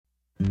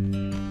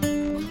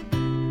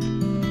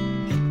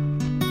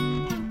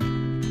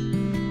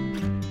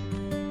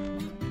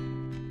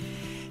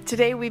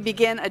Today we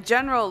begin a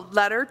general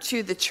letter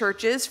to the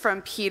churches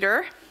from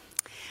Peter,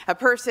 a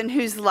person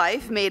whose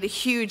life made a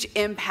huge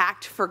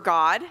impact for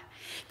God.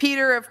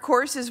 Peter, of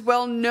course, is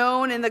well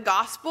known in the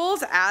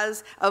Gospels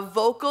as a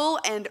vocal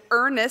and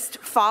earnest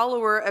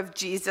follower of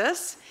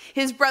Jesus.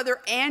 His brother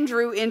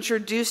Andrew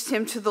introduced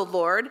him to the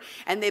Lord,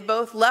 and they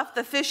both left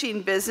the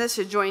fishing business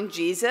to join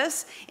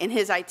Jesus in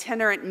his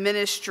itinerant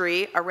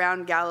ministry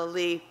around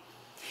Galilee.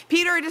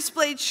 Peter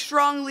displayed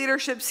strong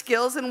leadership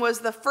skills and was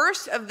the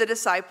first of the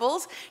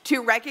disciples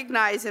to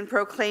recognize and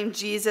proclaim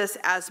Jesus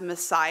as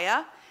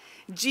Messiah.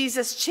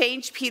 Jesus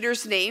changed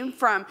Peter's name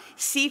from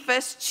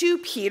Cephas to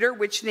Peter,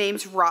 which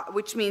means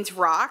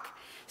rock,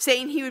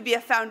 saying he would be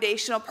a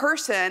foundational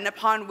person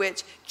upon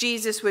which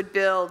Jesus would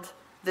build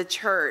the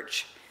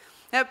church.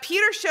 Now,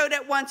 Peter showed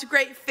at once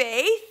great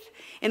faith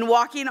in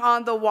walking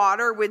on the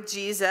water with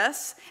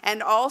Jesus,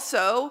 and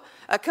also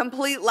a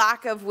complete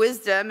lack of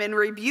wisdom in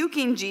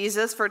rebuking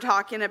Jesus for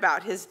talking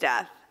about his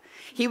death.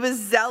 He was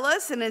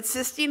zealous in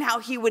insisting how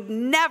he would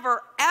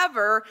never,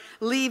 ever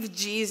leave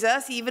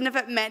Jesus, even if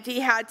it meant he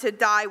had to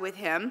die with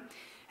him.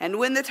 And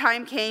when the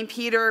time came,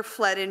 Peter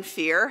fled in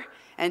fear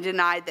and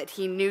denied that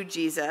he knew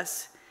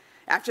Jesus.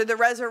 After the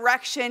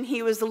resurrection,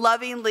 he was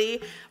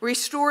lovingly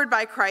restored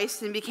by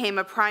Christ and became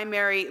a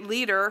primary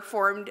leader,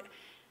 formed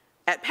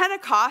at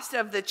Pentecost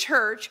of the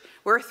church,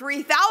 where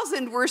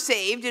 3,000 were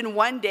saved in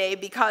one day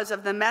because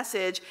of the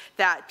message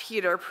that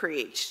Peter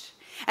preached.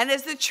 And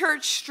as the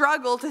church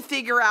struggled to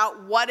figure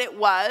out what it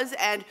was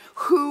and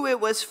who it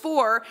was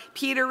for,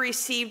 Peter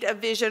received a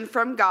vision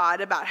from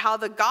God about how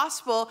the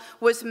gospel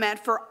was meant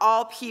for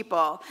all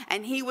people.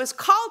 And he was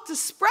called to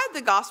spread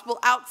the gospel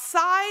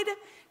outside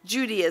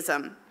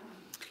Judaism.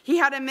 He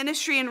had a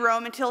ministry in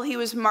Rome until he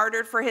was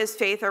martyred for his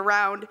faith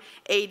around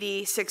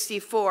AD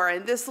 64.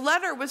 And this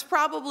letter was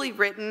probably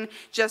written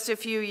just a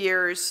few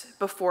years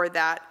before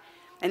that.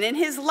 And in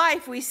his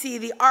life, we see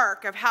the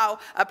arc of how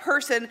a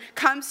person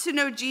comes to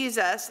know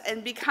Jesus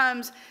and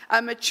becomes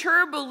a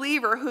mature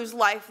believer whose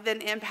life then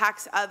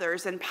impacts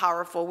others in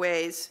powerful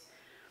ways.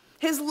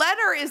 His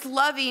letter is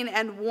loving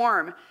and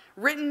warm,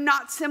 written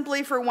not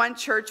simply for one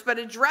church, but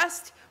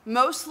addressed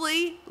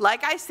mostly,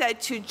 like I said,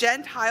 to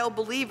Gentile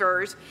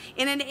believers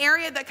in an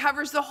area that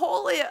covers the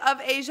whole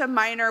of Asia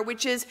Minor,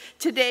 which is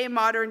today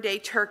modern-day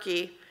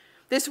Turkey.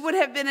 This would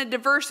have been a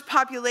diverse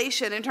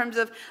population in terms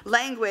of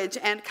language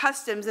and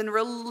customs and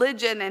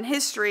religion and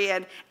history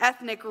and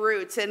ethnic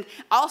roots. And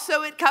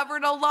also it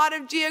covered a lot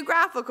of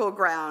geographical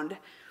ground.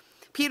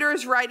 Peter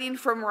is writing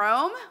from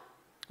Rome,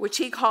 which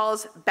he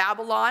calls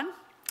Babylon,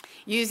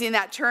 using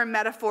that term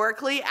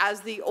metaphorically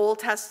as the Old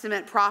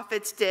Testament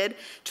prophets did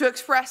to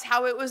express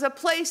how it was a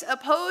place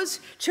opposed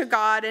to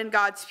God and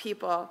God's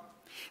people.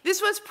 This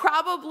was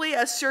probably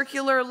a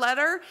circular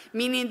letter,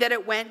 meaning that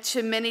it went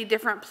to many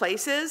different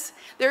places.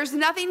 There's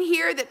nothing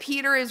here that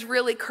Peter is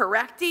really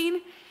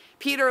correcting.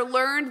 Peter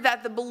learned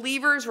that the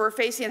believers were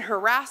facing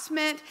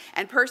harassment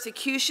and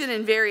persecution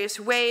in various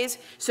ways,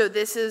 so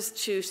this is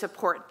to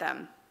support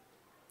them.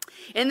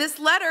 In this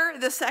letter,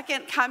 the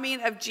second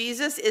coming of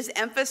Jesus is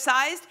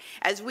emphasized.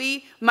 As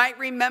we might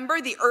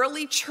remember, the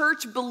early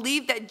church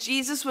believed that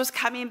Jesus was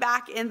coming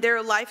back in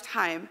their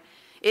lifetime.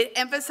 It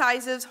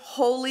emphasizes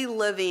holy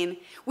living.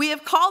 We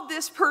have called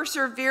this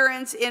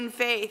perseverance in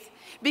faith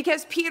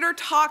because Peter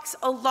talks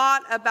a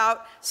lot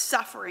about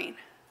suffering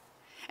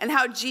and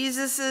how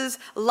Jesus'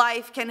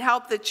 life can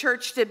help the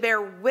church to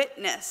bear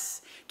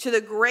witness to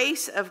the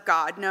grace of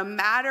God, no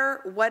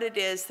matter what it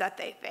is that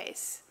they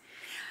face.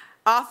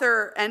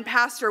 Author and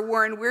pastor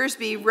Warren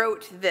Wiersbe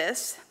wrote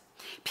this: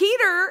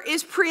 Peter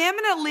is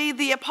preeminently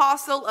the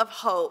apostle of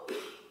hope,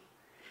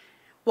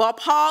 while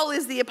Paul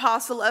is the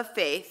apostle of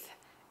faith,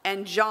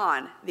 and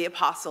John the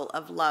apostle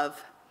of love.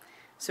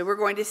 So we're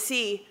going to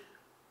see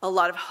a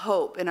lot of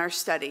hope in our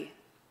study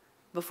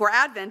before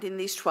Advent in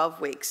these 12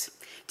 weeks.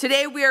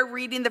 Today we are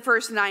reading the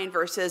first 9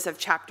 verses of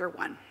chapter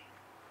 1.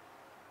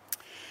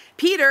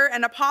 Peter,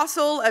 an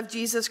apostle of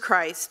Jesus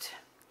Christ,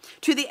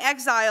 to the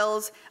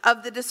exiles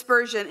of the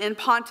dispersion in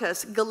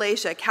Pontus,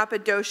 Galatia,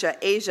 Cappadocia,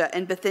 Asia,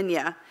 and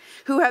Bithynia,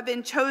 who have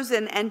been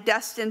chosen and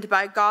destined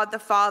by God the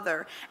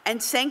Father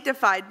and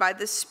sanctified by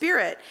the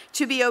Spirit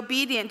to be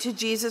obedient to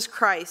Jesus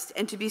Christ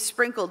and to be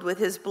sprinkled with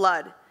his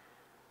blood.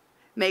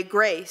 May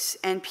grace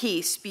and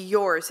peace be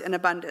yours in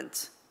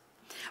abundance.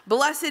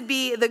 Blessed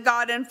be the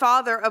God and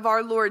Father of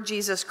our Lord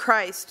Jesus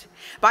Christ.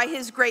 By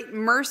his great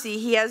mercy,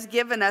 he has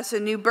given us a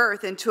new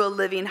birth into a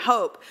living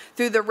hope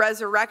through the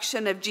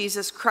resurrection of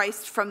Jesus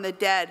Christ from the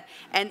dead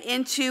and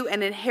into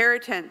an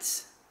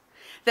inheritance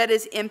that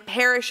is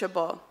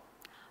imperishable,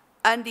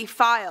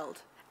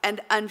 undefiled,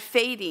 and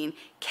unfading,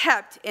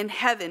 kept in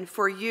heaven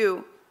for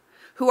you,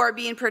 who are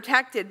being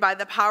protected by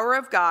the power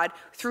of God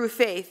through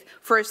faith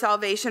for a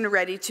salvation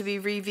ready to be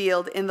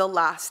revealed in the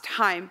last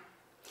time.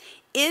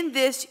 In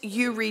this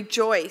you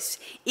rejoice,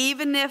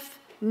 even if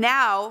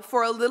now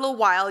for a little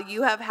while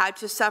you have had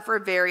to suffer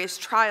various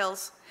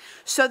trials.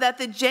 so that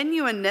the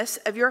genuineness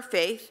of your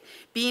faith,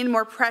 being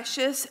more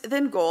precious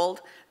than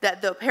gold,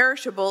 that though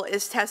perishable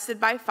is tested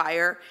by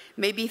fire,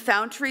 may be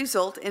found to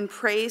result in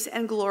praise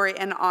and glory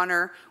and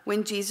honor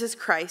when Jesus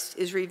Christ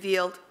is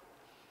revealed.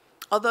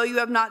 Although you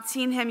have not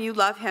seen him, you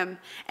love him.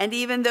 And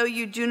even though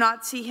you do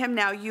not see him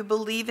now, you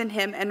believe in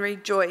him and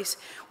rejoice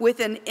with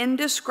an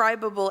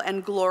indescribable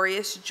and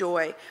glorious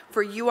joy,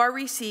 for you are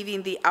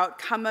receiving the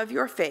outcome of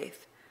your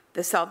faith,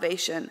 the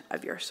salvation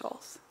of your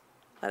souls.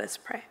 Let us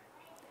pray.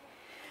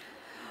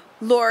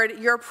 Lord,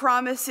 your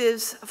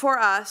promises for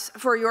us,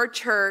 for your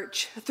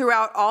church,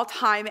 throughout all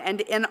time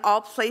and in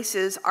all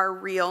places are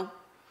real.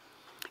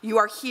 You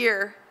are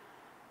here.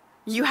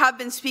 You have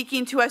been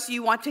speaking to us.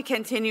 You want to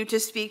continue to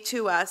speak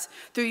to us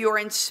through your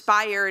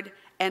inspired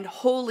and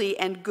holy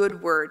and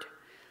good word.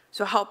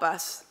 So help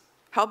us.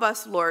 Help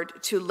us,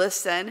 Lord, to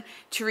listen,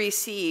 to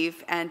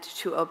receive, and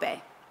to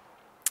obey.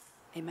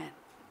 Amen.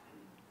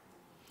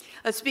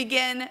 Let's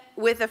begin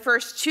with the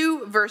first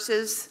two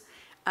verses.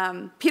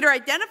 Peter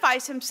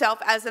identifies himself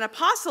as an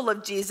apostle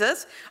of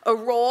Jesus, a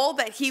role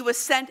that he was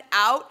sent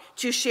out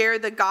to share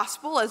the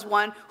gospel as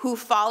one who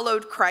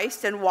followed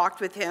Christ and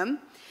walked with him.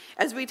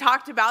 As we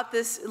talked about,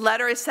 this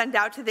letter is sent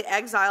out to the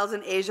exiles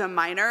in Asia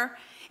Minor.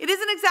 It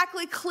isn't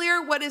exactly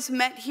clear what is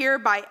meant here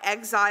by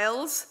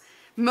exiles.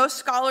 Most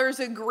scholars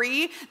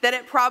agree that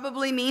it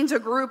probably means a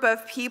group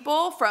of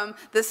people from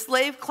the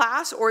slave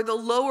class or the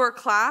lower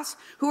class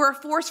who are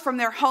forced from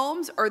their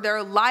homes or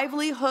their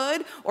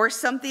livelihood or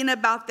something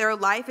about their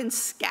life and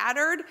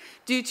scattered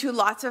due to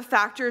lots of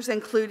factors,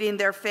 including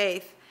their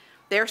faith.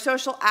 They are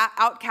social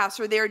outcasts,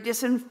 or they are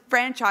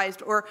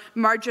disenfranchised or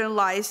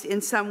marginalized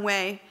in some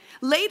way.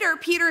 Later,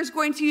 Peter is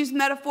going to use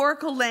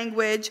metaphorical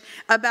language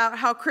about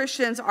how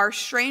Christians are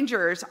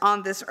strangers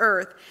on this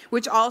earth,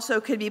 which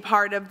also could be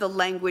part of the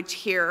language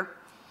here.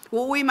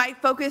 What we might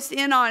focus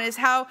in on is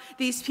how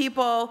these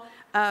people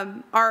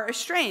are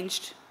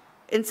estranged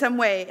in some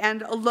way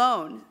and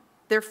alone.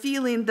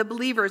 The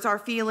believers are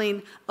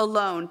feeling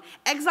alone.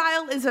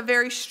 Exile is a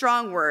very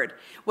strong word.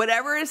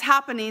 Whatever is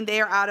happening,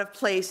 they are out of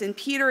place. And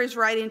Peter is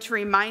writing to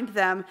remind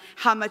them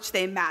how much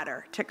they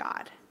matter to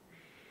God.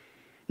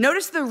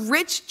 Notice the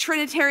rich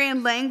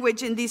Trinitarian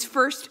language in these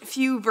first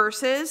few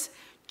verses.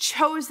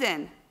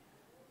 Chosen,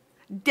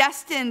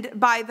 destined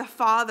by the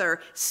Father,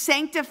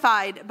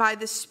 sanctified by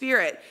the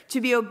Spirit to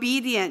be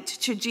obedient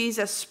to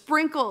Jesus,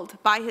 sprinkled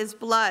by his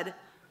blood.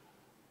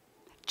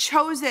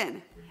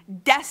 Chosen,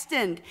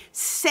 destined,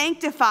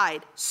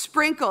 sanctified,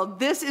 sprinkled.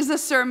 This is a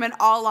sermon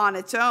all on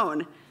its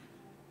own.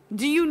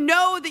 Do you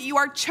know that you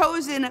are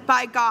chosen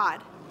by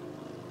God?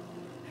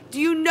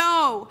 Do you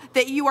know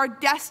that you are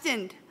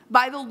destined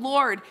by the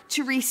Lord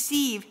to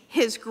receive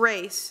his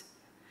grace?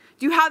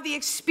 Do you have the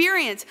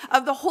experience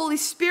of the Holy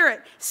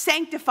Spirit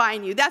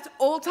sanctifying you? That's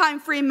old-time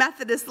Free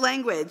Methodist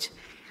language.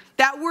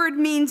 That word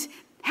means,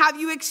 have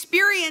you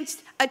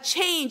experienced a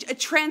change, a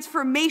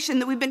transformation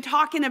that we've been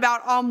talking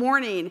about all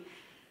morning?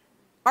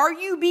 Are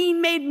you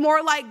being made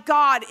more like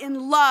God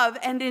in love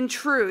and in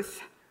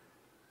truth?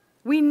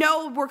 We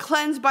know we're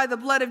cleansed by the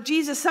blood of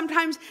Jesus.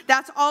 Sometimes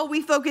that's all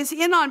we focus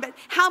in on. But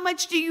how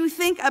much do you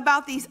think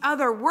about these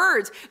other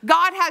words?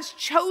 God has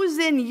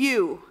chosen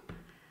you.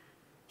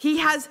 He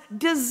has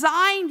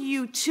designed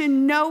you to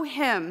know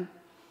him.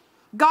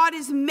 God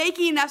is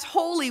making us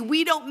holy.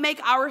 We don't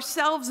make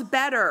ourselves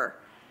better.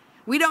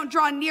 We don't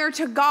draw near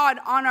to God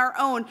on our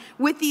own.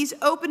 With these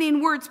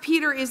opening words,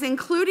 Peter is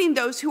including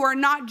those who are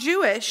not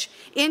Jewish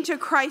into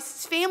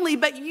Christ's family,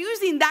 but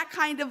using that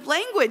kind of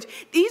language.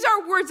 These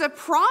are words of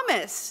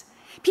promise.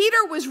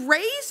 Peter was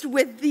raised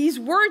with these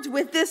words,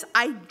 with this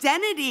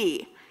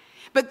identity.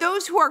 But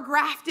those who are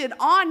grafted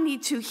on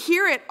need to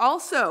hear it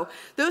also.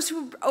 Those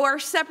who are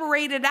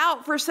separated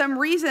out for some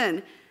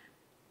reason,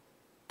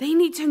 they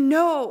need to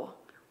know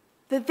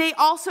that they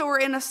also are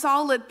in a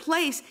solid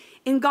place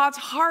in God's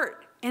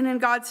heart and in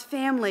God's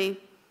family.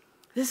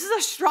 This is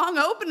a strong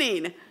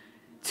opening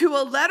to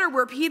a letter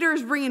where Peter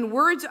is bringing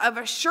words of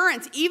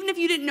assurance. Even if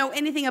you didn't know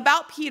anything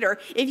about Peter,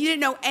 if you didn't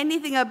know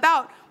anything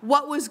about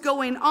what was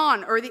going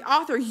on or the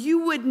author, you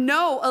would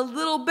know a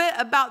little bit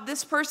about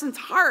this person's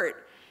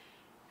heart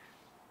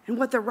and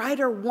what the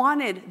writer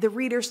wanted the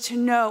readers to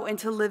know and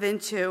to live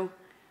into.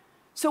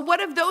 So what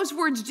of those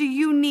words do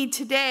you need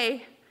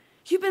today?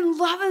 You've been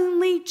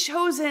lovingly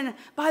chosen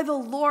by the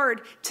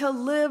Lord to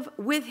live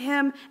with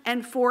him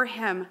and for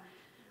him.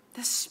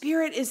 The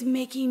Spirit is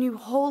making you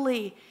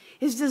holy,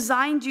 is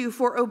designed you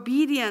for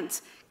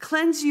obedience,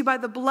 cleanse you by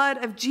the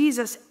blood of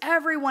Jesus.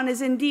 Everyone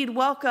is indeed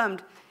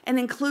welcomed and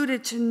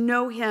included to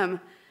know him.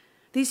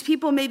 These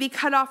people may be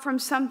cut off from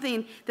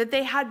something that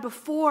they had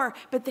before,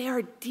 but they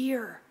are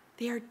dear.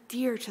 They are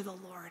dear to the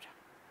Lord.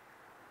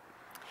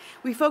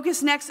 We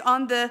focus next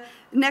on the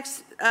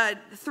next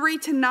 3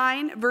 to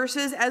 9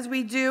 verses. As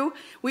we do,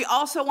 we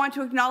also want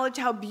to acknowledge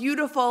how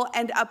beautiful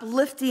and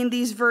uplifting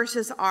these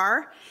verses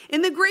are.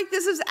 In the Greek,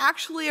 this is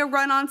actually a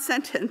run-on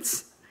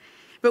sentence,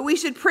 but we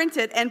should print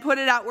it and put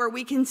it out where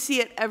we can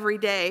see it every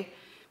day,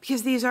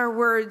 because these are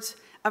words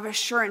of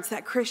assurance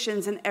that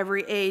Christians in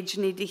every age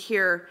need to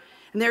hear.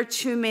 And there are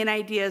two main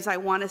ideas I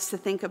want us to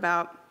think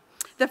about.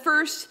 The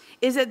first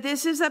is that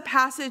this is a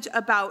passage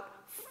about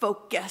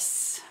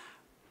focus.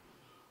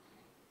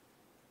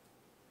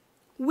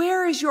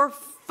 Where is your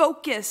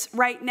focus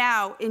right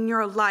now in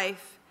your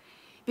life?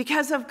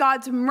 Because of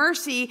God's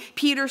mercy,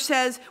 Peter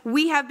says,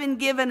 we have been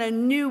given a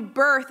new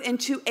birth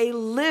into a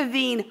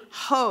living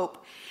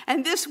hope.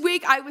 And this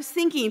week I was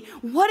thinking,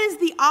 what is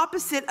the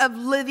opposite of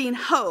living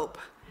hope?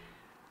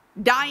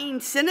 Dying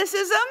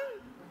cynicism?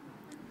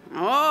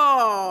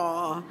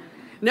 Oh,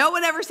 no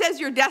one ever says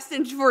you're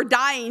destined for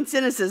dying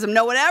cynicism.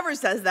 No one ever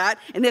says that.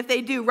 And if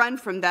they do, run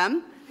from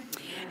them.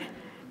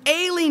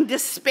 Ailing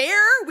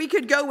despair, we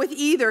could go with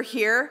either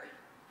here.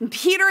 And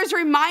Peter is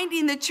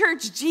reminding the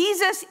church,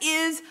 Jesus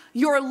is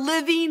your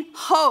living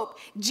hope.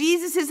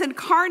 Jesus is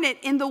incarnate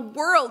in the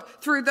world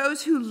through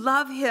those who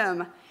love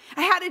him.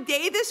 I had a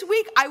day this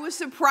week, I was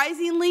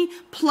surprisingly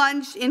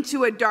plunged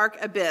into a dark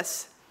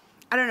abyss.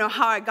 I don't know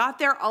how I got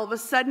there. All of a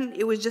sudden,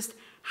 it was just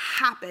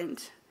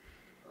happened.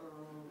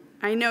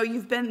 I know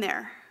you've been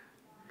there.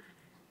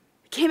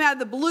 It came out of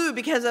the blue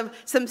because of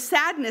some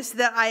sadness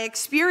that I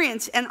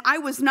experienced, and I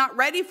was not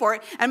ready for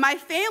it. And my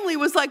family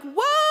was like,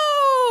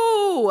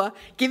 whoa,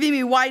 giving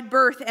me wide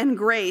berth and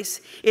grace.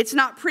 It's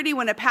not pretty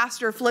when a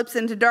pastor flips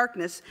into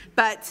darkness,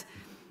 but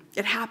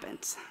it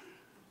happens.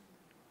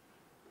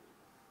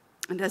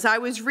 And as I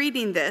was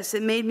reading this,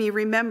 it made me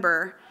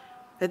remember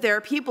that there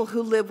are people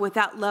who live with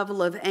that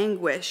level of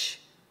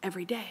anguish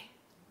every day.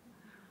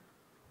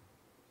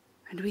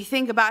 And we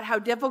think about how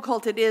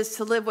difficult it is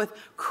to live with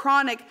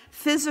chronic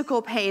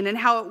physical pain and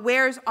how it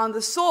wears on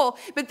the soul.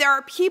 But there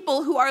are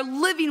people who are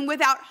living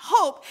without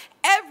hope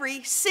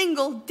every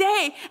single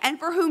day and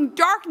for whom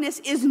darkness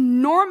is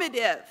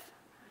normative.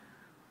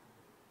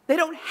 They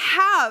don't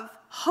have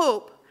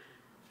hope.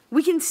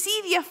 We can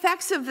see the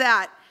effects of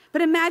that.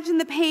 But imagine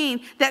the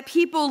pain that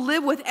people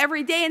live with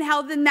every day and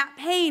how then that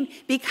pain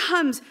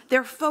becomes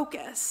their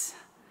focus.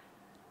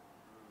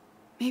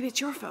 Maybe it's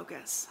your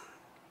focus.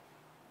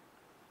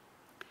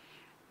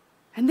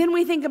 And then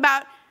we think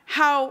about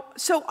how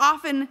so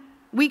often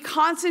we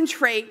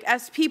concentrate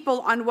as people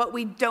on what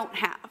we don't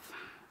have.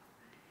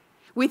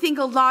 We think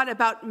a lot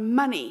about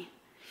money.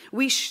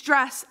 We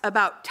stress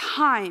about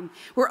time.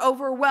 We're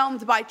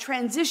overwhelmed by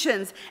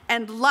transitions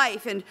and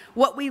life and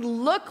what we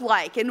look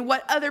like and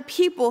what other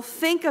people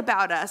think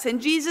about us.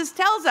 And Jesus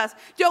tells us,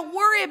 don't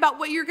worry about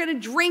what you're going to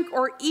drink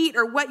or eat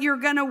or what you're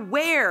going to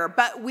wear,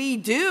 but we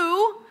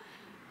do.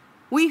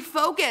 We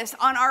focus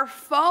on our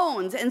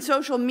phones and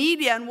social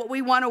media and what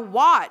we want to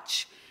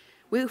watch.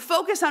 We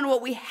focus on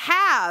what we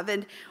have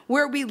and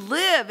where we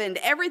live and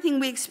everything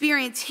we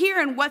experience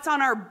here and what's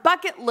on our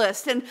bucket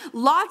list and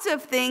lots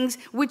of things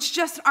which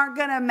just aren't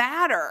going to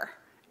matter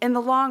in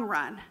the long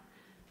run.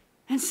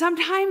 And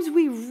sometimes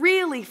we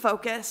really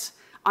focus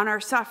on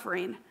our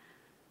suffering,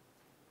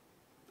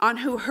 on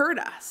who hurt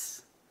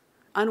us,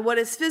 on what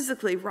is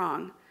physically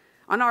wrong,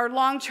 on our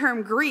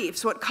long-term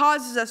griefs, what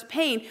causes us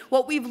pain,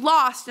 what we've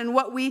lost and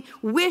what we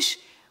wish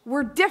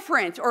were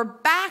different or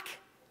back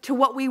to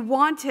what we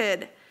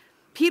wanted.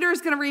 Peter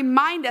is going to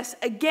remind us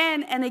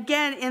again and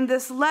again in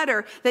this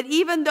letter that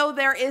even though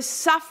there is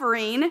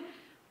suffering,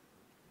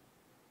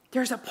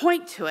 there's a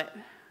point to it.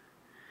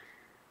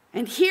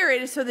 And here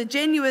it is so the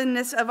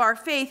genuineness of our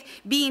faith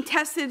being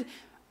tested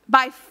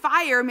by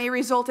fire may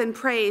result in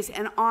praise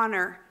and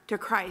honor to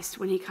Christ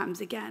when he comes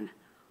again.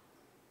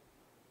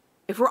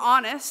 If we're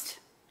honest,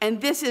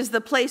 and this is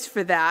the place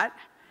for that,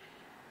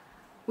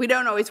 we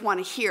don't always want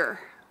to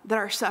hear that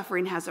our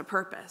suffering has a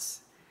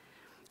purpose.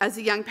 As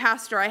a young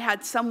pastor, I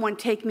had someone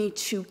take me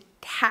to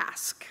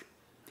task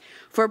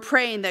for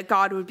praying that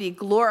God would be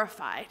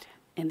glorified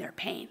in their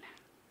pain.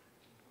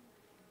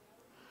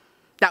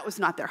 That was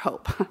not their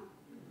hope.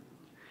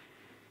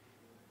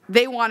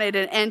 They wanted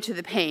an end to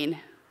the pain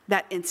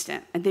that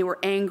instant, and they were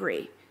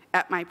angry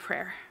at my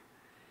prayer.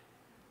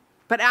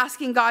 But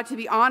asking God to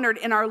be honored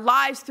in our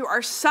lives through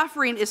our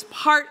suffering is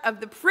part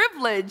of the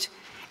privilege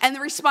and the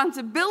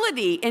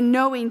responsibility in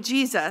knowing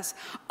Jesus.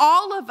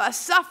 All of us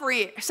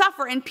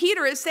suffer, and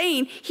Peter is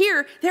saying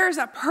here, there is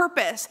a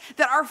purpose,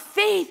 that our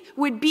faith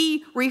would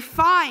be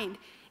refined.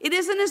 It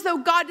isn't as though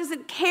God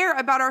doesn't care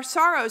about our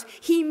sorrows.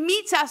 He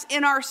meets us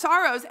in our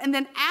sorrows and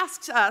then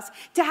asks us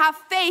to have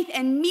faith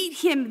and meet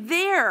him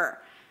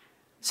there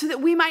so that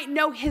we might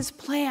know his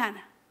plan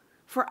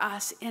for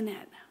us in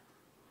it.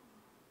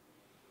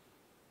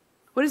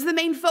 What is the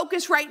main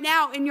focus right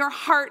now in your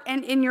heart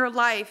and in your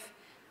life?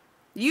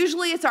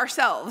 Usually it's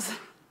ourselves.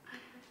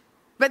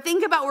 But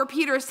think about where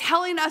Peter is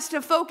telling us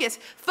to focus.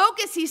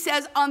 Focus, he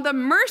says, on the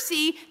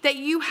mercy that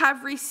you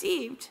have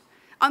received,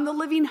 on the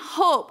living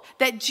hope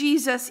that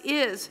Jesus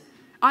is,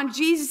 on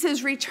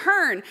Jesus'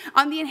 return,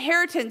 on the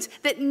inheritance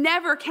that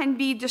never can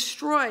be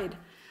destroyed,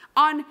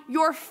 on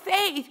your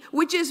faith,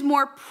 which is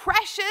more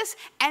precious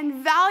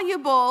and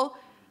valuable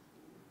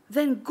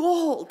than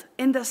gold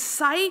in the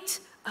sight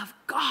of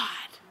God.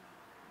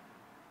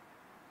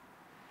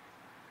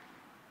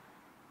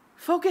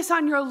 Focus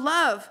on your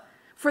love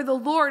for the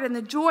Lord and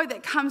the joy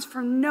that comes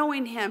from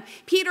knowing him.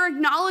 Peter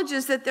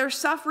acknowledges that they're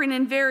suffering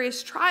in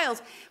various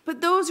trials,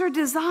 but those are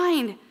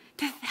designed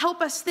to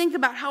help us think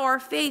about how our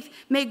faith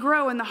may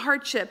grow in the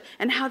hardship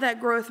and how that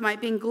growth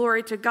might bring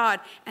glory to God.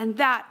 And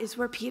that is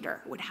where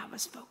Peter would have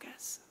us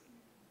focus.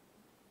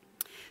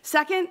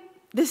 Second,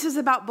 this is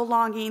about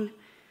belonging.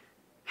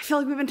 I feel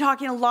like we've been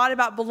talking a lot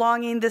about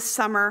belonging this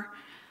summer.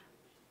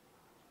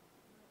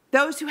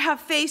 Those who have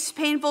faced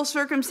painful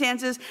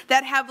circumstances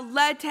that have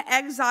led to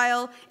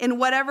exile in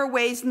whatever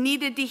ways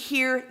needed to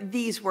hear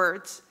these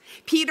words.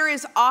 Peter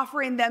is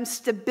offering them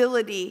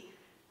stability.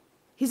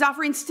 He's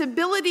offering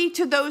stability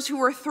to those who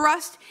were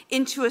thrust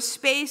into a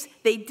space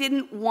they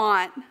didn't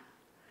want,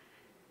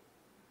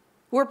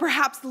 where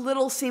perhaps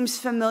little seems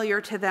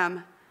familiar to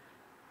them.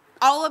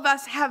 All of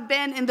us have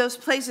been in those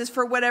places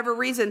for whatever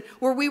reason,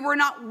 where we were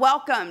not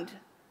welcomed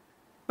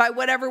by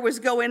whatever was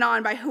going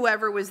on, by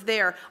whoever was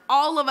there.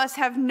 All of us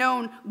have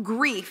known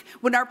grief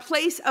when our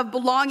place of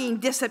belonging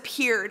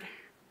disappeared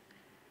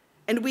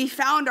and we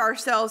found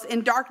ourselves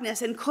in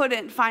darkness and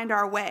couldn't find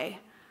our way.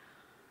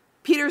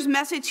 Peter's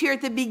message here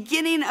at the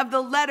beginning of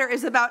the letter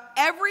is about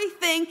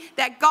everything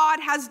that God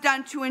has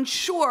done to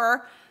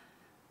ensure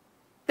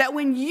that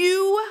when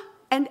you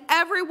and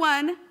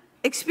everyone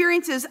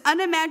experiences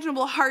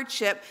unimaginable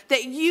hardship,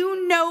 that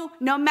you know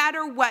no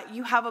matter what,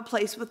 you have a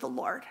place with the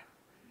Lord.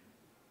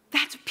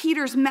 That's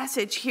Peter's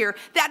message here.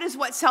 That is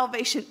what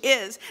salvation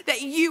is,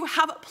 that you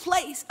have a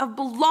place of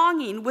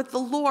belonging with the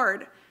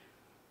Lord.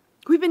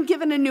 We've been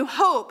given a new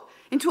hope,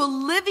 into a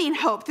living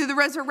hope through the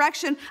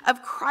resurrection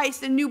of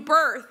Christ, a new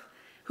birth,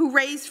 who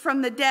raised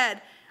from the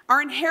dead.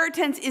 Our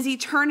inheritance is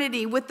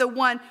eternity with the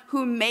one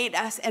who made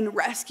us and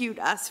rescued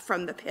us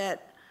from the pit.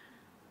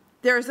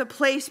 There is a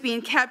place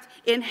being kept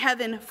in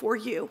heaven for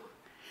you.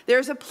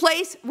 There's a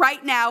place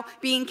right now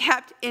being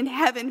kept in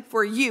heaven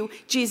for you.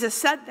 Jesus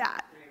said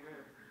that.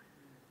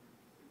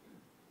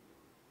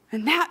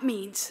 And that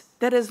means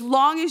that as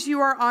long as you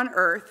are on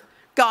earth,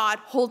 God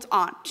holds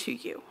on to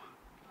you.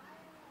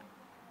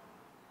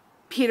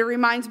 Peter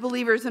reminds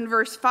believers in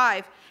verse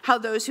 5 how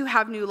those who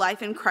have new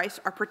life in Christ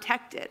are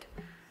protected.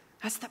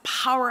 That's the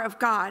power of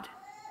God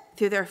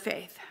through their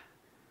faith.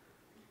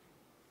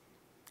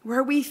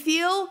 Where we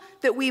feel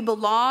that we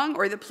belong,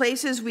 or the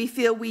places we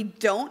feel we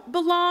don't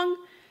belong,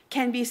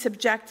 can be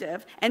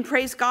subjective. And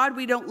praise God,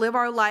 we don't live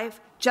our life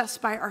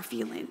just by our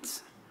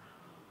feelings.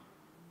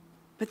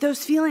 But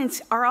those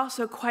feelings are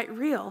also quite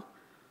real.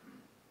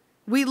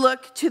 We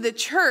look to the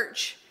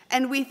church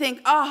and we think,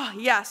 oh,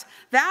 yes,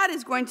 that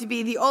is going to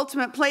be the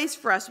ultimate place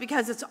for us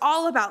because it's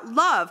all about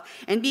love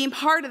and being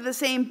part of the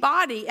same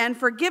body and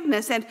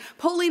forgiveness and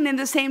pulling in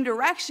the same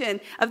direction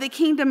of the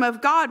kingdom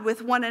of God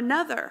with one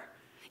another.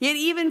 Yet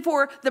even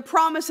for the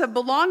promise of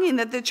belonging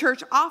that the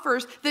church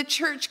offers, the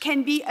church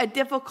can be a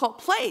difficult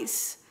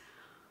place.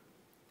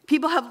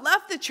 People have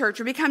left the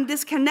church or become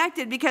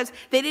disconnected because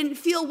they didn't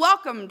feel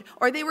welcomed,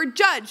 or they were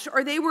judged,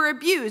 or they were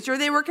abused, or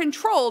they were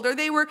controlled, or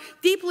they were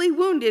deeply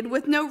wounded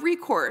with no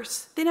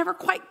recourse. They never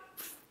quite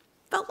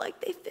felt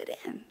like they fit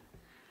in.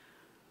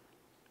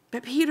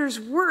 But Peter's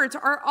words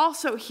are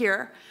also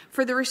here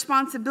for the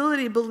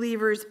responsibility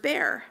believers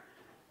bear.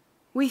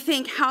 We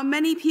think how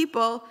many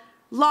people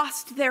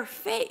lost their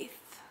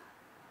faith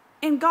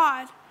in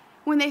God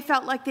when they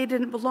felt like they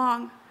didn't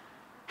belong.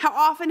 How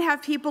often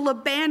have people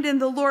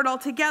abandoned the Lord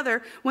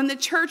altogether when the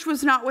church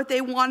was not what they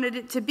wanted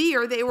it to be,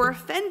 or they were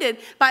offended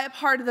by a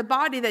part of the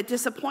body that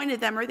disappointed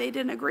them or they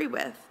didn't agree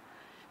with?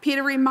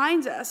 Peter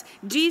reminds us,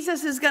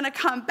 Jesus is going to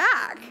come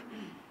back,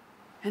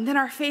 and then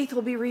our faith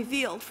will be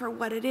revealed for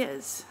what it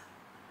is.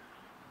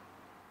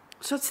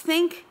 So let's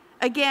think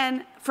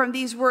again from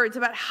these words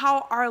about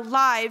how our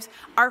lives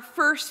are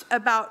first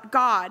about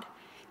God.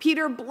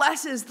 Peter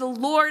blesses the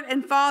Lord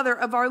and Father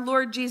of our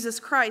Lord Jesus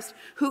Christ,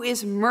 who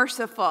is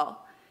merciful.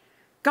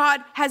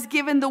 God has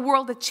given the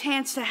world a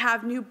chance to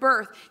have new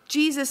birth.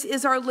 Jesus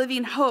is our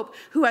living hope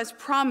who has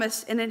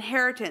promised an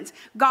inheritance.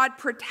 God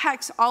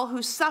protects all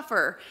who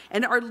suffer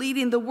and are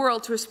leading the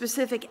world to a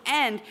specific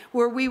end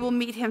where we will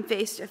meet him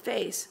face to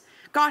face.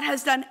 God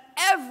has done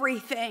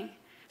everything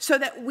so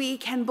that we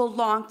can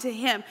belong to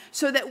him,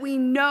 so that we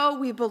know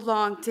we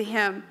belong to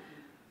him.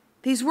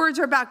 These words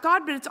are about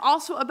God, but it's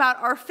also about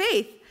our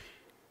faith.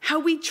 How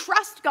we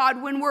trust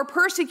God when we're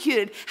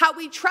persecuted, how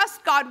we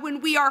trust God when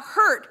we are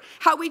hurt,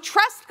 how we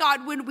trust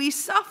God when we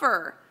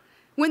suffer,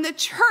 when the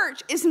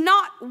church is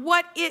not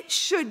what it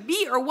should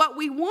be or what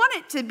we want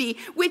it to be,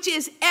 which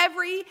is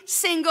every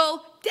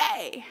single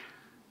day.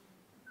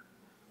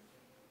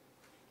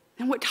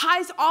 And what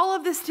ties all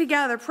of this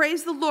together,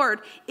 praise the Lord,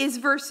 is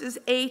verses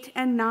 8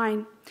 and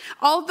 9.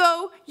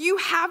 Although you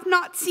have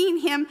not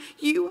seen him,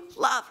 you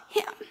love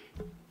him.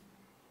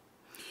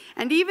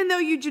 And even though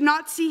you do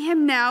not see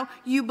him now,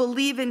 you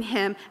believe in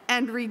him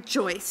and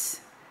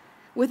rejoice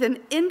with an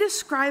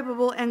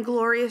indescribable and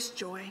glorious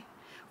joy,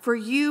 for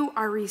you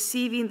are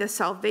receiving the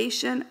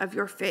salvation of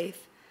your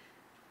faith.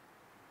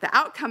 The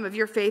outcome of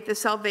your faith, the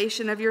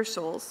salvation of your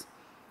souls.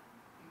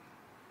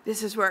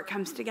 This is where it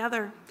comes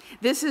together.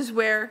 This is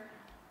where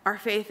our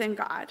faith in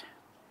God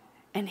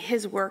and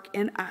his work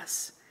in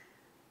us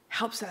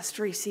helps us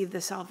to receive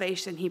the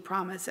salvation he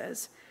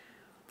promises.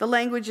 The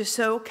language is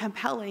so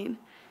compelling.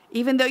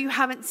 Even though you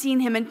haven't seen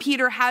him, and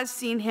Peter has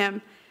seen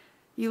him,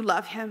 you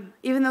love him.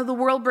 Even though the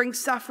world brings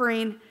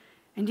suffering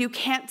and you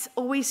can't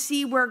always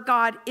see where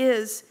God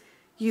is,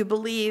 you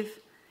believe.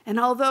 And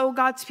although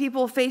God's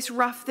people face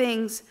rough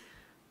things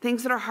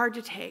that are hard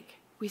to take,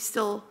 we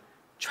still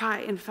try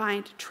and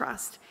find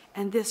trust.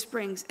 And this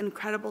brings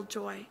incredible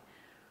joy.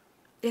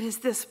 It is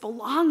this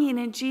belonging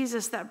in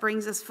Jesus that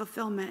brings us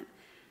fulfillment,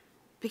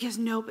 because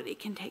nobody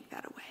can take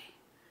that away.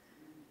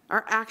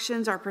 Our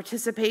actions, our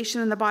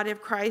participation in the body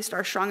of Christ,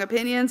 our strong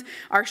opinions,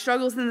 our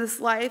struggles in this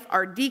life,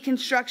 our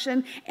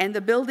deconstruction, and the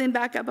building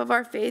back up of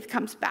our faith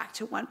comes back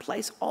to one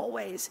place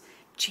always: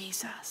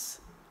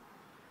 Jesus.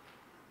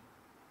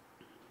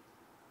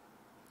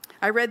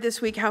 I read this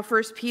week how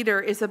 1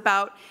 Peter is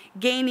about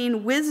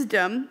gaining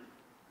wisdom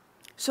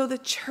so the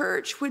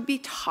church would be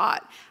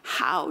taught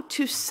how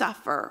to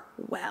suffer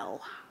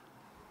well.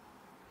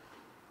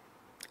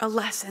 A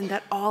lesson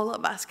that all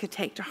of us could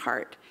take to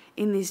heart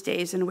in these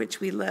days in which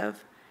we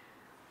live.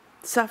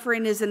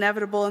 Suffering is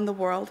inevitable in the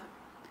world,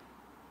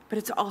 but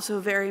it's also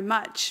very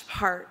much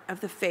part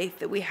of the faith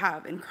that we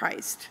have in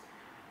Christ.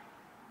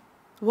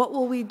 What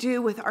will we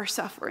do with our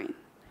suffering?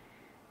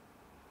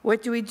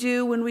 What do we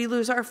do when we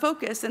lose our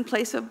focus and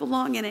place of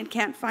belonging and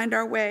can't find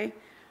our way?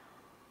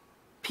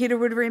 Peter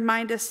would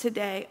remind us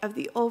today of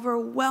the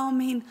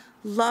overwhelming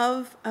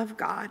love of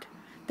God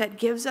that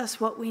gives us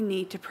what we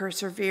need to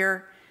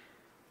persevere.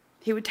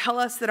 He would tell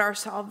us that our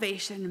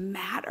salvation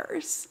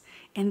matters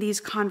in these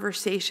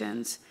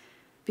conversations,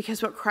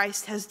 because what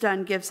Christ has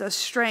done gives us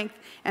strength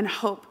and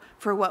hope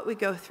for what we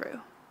go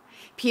through.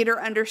 Peter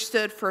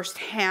understood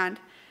firsthand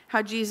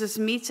how Jesus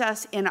meets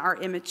us in our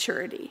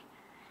immaturity,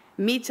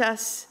 meets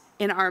us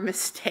in our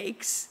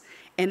mistakes,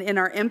 and in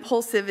our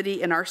impulsivity,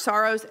 in our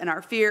sorrows, and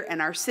our fear, and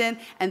our sin,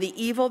 and the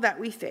evil that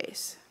we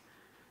face,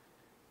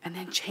 and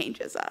then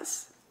changes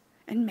us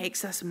and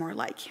makes us more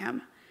like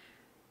him.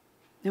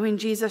 Knowing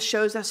Jesus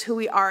shows us who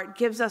we are, it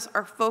gives us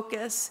our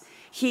focus.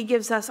 He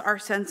gives us our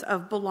sense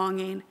of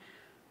belonging.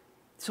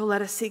 So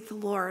let us seek the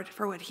Lord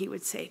for what he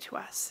would say to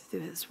us through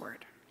his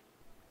word.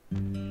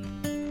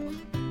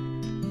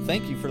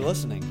 Thank you for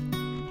listening.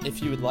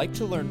 If you would like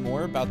to learn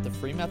more about the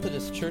Free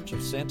Methodist Church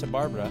of Santa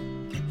Barbara,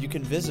 you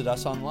can visit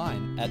us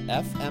online at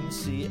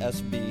fmcsb.org.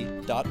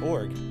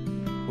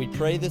 We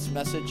pray this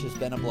message has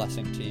been a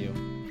blessing to you.